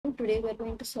today we are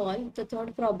going to solve the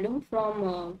third problem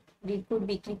from LeetCode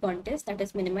weekly contest, that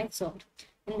is minimize XOR.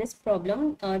 In this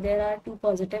problem, there are two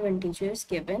positive integers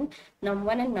given,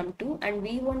 num1 and num2, and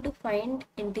we want to find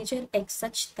integer x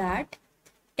such that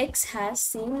x has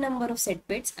same number of set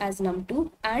bits as num2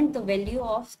 and the value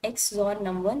of x XOR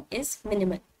num1 is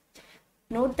minimal.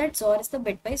 Note that XOR is the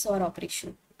bit-wise XOR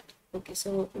operation. Okay,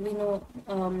 so we know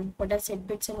what are set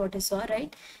bits and what is XOR,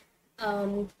 right?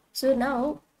 So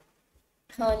now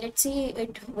let's see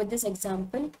it with this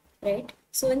example, right?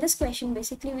 So in this question,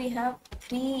 basically we have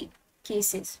three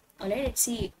cases. All right, let's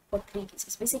see what three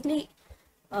cases. Basically,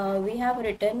 we have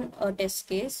written a test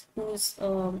case whose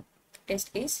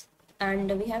test case,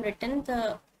 and we have written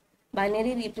the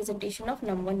binary representation of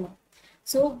num1 num.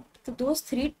 So those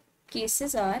three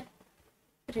cases are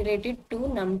related to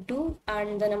num2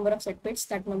 and the number of set bits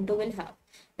that num2 will have,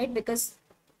 right? Because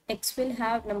x will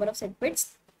have number of set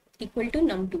bits equal to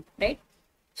num2, right?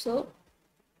 So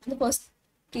the first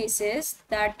case is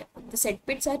that the set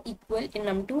bits are equal in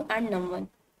num2 and num1.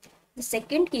 The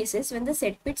second case is when the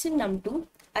set bits in num2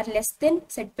 are less than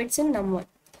set bits in num1.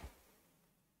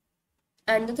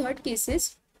 And the third case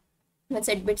is when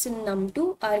set bits in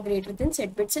num2 are greater than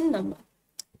set bits in num1.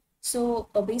 So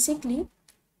basically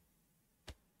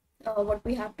what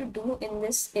we have to do in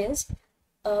this is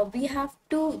we have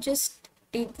to just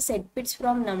take the set bits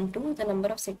from num2, the number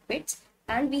of set bits,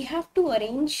 and we have to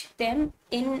arrange them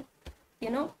in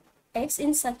x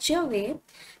in such a way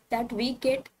that we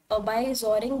get by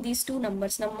XORing these two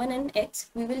numbers num1 and x,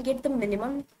 we will get the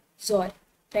minimum XOR,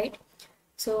 right?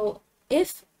 So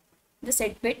if the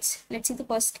set bits, let's see the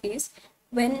first case,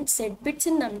 when set bits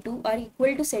in num2 are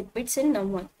equal to set bits in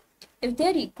num1, if they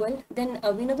are equal, then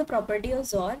we know the property of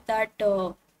XOR that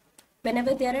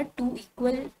whenever there are two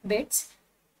equal bits,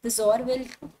 the XOR will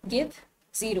give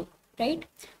 0, right?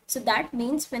 So that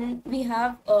means when we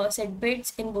have set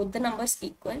bits in both the numbers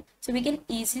equal, so we can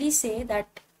easily say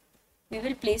that we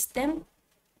will place them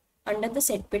under the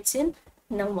set bits in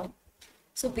num1.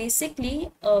 So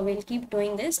basically we'll keep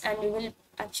doing this and we will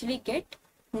actually get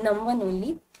num1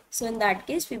 only. So in that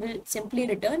case, we will simply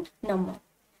return num1,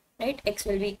 right? X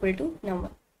will be equal to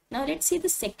num1. Now let's see the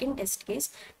second test case.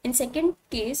 In second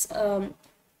case,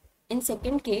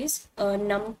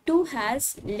 num2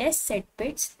 has less set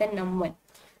bits than num1,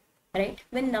 right?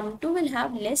 When num2 will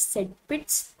have less set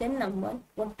bits than num1,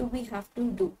 what do we have to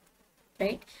do,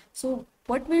 right? So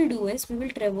what we'll do is we will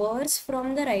traverse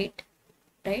from the right,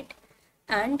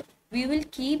 and we will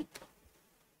keep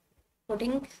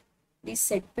putting these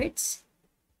set bits,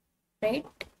 right?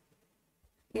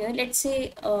 Here, let's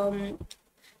say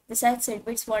this has set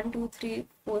bits 1, 2, 3,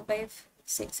 4, 5,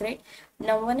 6, right?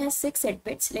 Num1 has 6 set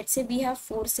bits. Let's say we have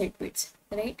 4 set bits,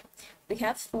 right? We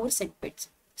have 4 set bits.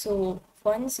 So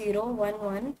 1, 0, 1,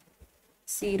 1,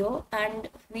 0, and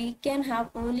we can have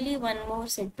only one more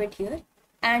set bit here,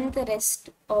 and the rest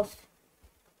of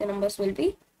the numbers will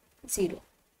be 0.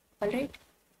 All right.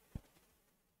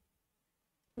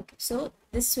 Okay, so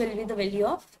this will be the value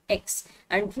of x,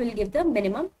 and it will give the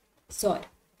minimum XOR.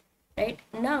 Right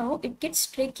now it gets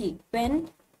tricky when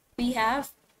we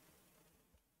have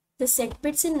the set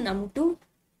bits in num2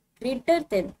 greater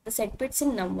than the set bits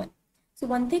in num1. So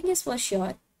one thing is for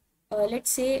sure,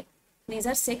 let's say these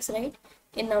are 6, right?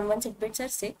 In num1 set bits are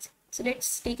 6. So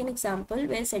let's take an example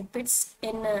where set bits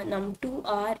in num2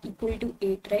 are equal to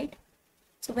 8, right?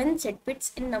 So when set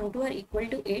bits in num2 are equal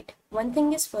to 8, one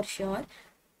thing is for sure,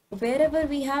 wherever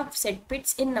we have set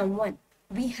bits in num1,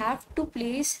 we have to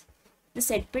place the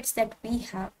set bits that we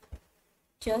have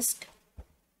just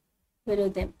below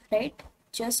them, right?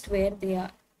 Just where they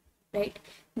are, right?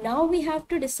 Now we have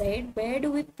to decide where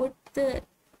do we put the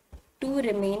two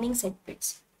remaining set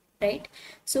bits, right?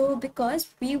 So because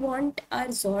we want our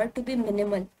XOR to be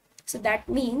minimal, so that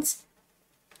means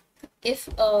if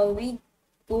we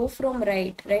go from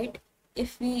right,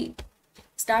 if we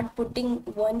start putting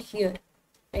one here,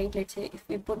 right? Let's say if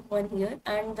we put one here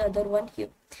and the other one here,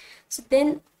 so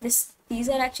then these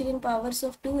are actually in powers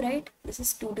of 2, right? This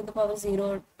is 2 to the power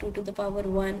 0, 2 to the power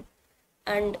 1,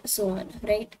 and so on,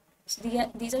 right? So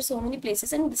these are so many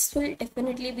places, and this will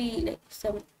definitely be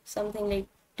like something like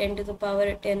 10 to the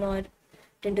power 10 or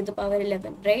 10 to the power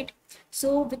 11, right?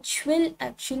 So which will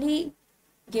actually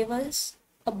give us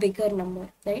a bigger number,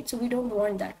 right? So we don't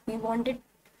want that. We want it.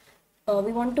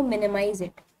 We want to minimize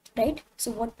it, right?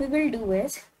 So what we will do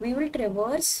is we will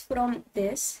traverse from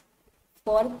this.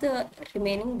 For the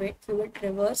remaining bit, we will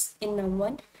traverse in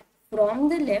num1 from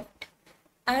the left,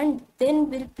 and then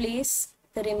we'll place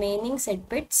the remaining set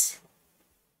bits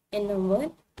in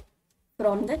num1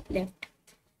 from the left.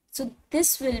 So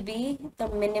this will be the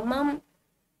minimum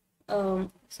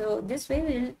So this way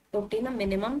we will obtain a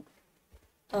minimum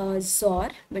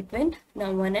XOR between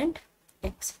num1 and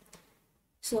x.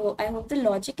 So I hope the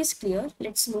logic is clear.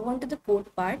 Let's move on to the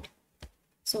code part.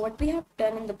 So what we have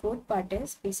done in the code part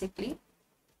is basically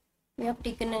we have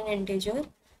taken an integer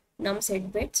num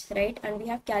set bits, right, and we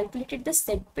have calculated the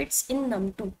set bits in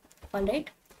num2. All right.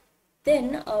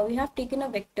 Then we have taken a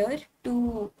vector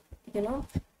to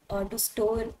to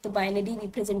store the binary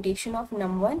representation of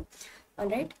num1. All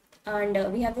right,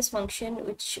 and we have this function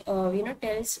which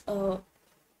tells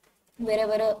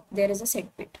wherever there is a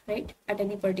set bit, right, at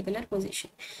any particular position.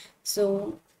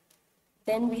 So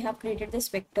then we have created this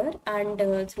vector, and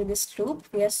through this loop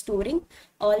we are storing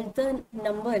all the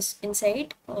numbers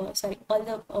inside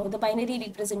all the binary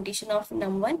representation of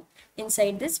num1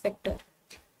 inside this vector.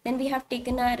 Then we have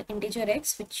taken our integer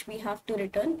x, which we have to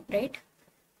return, right?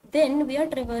 Then we are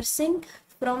traversing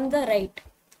from the right,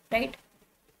 right?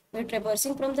 We're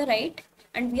traversing from the right,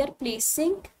 and we are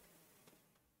placing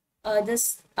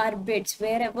our bits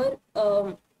wherever,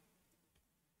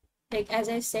 like as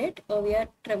I said, we are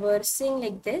traversing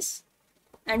like this,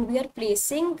 and we are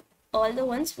placing all the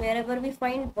ones wherever we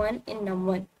find 1 in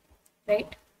num1,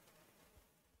 right?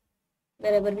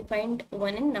 Wherever we find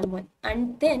 1 in num1.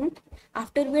 And then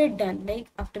after we're done, like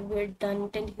after we're done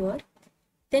till here,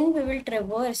 then we will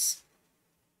traverse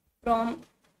from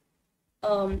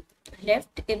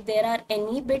left if there are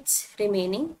any bits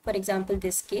remaining. For example,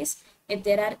 this case, if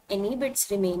there are any bits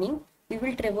remaining, we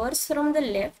will traverse from the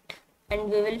left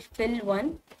and we will fill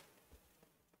 1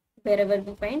 wherever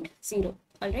we find 0.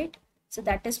 All right, so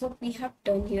that is what we have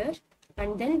done here,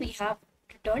 and then we have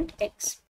returned x.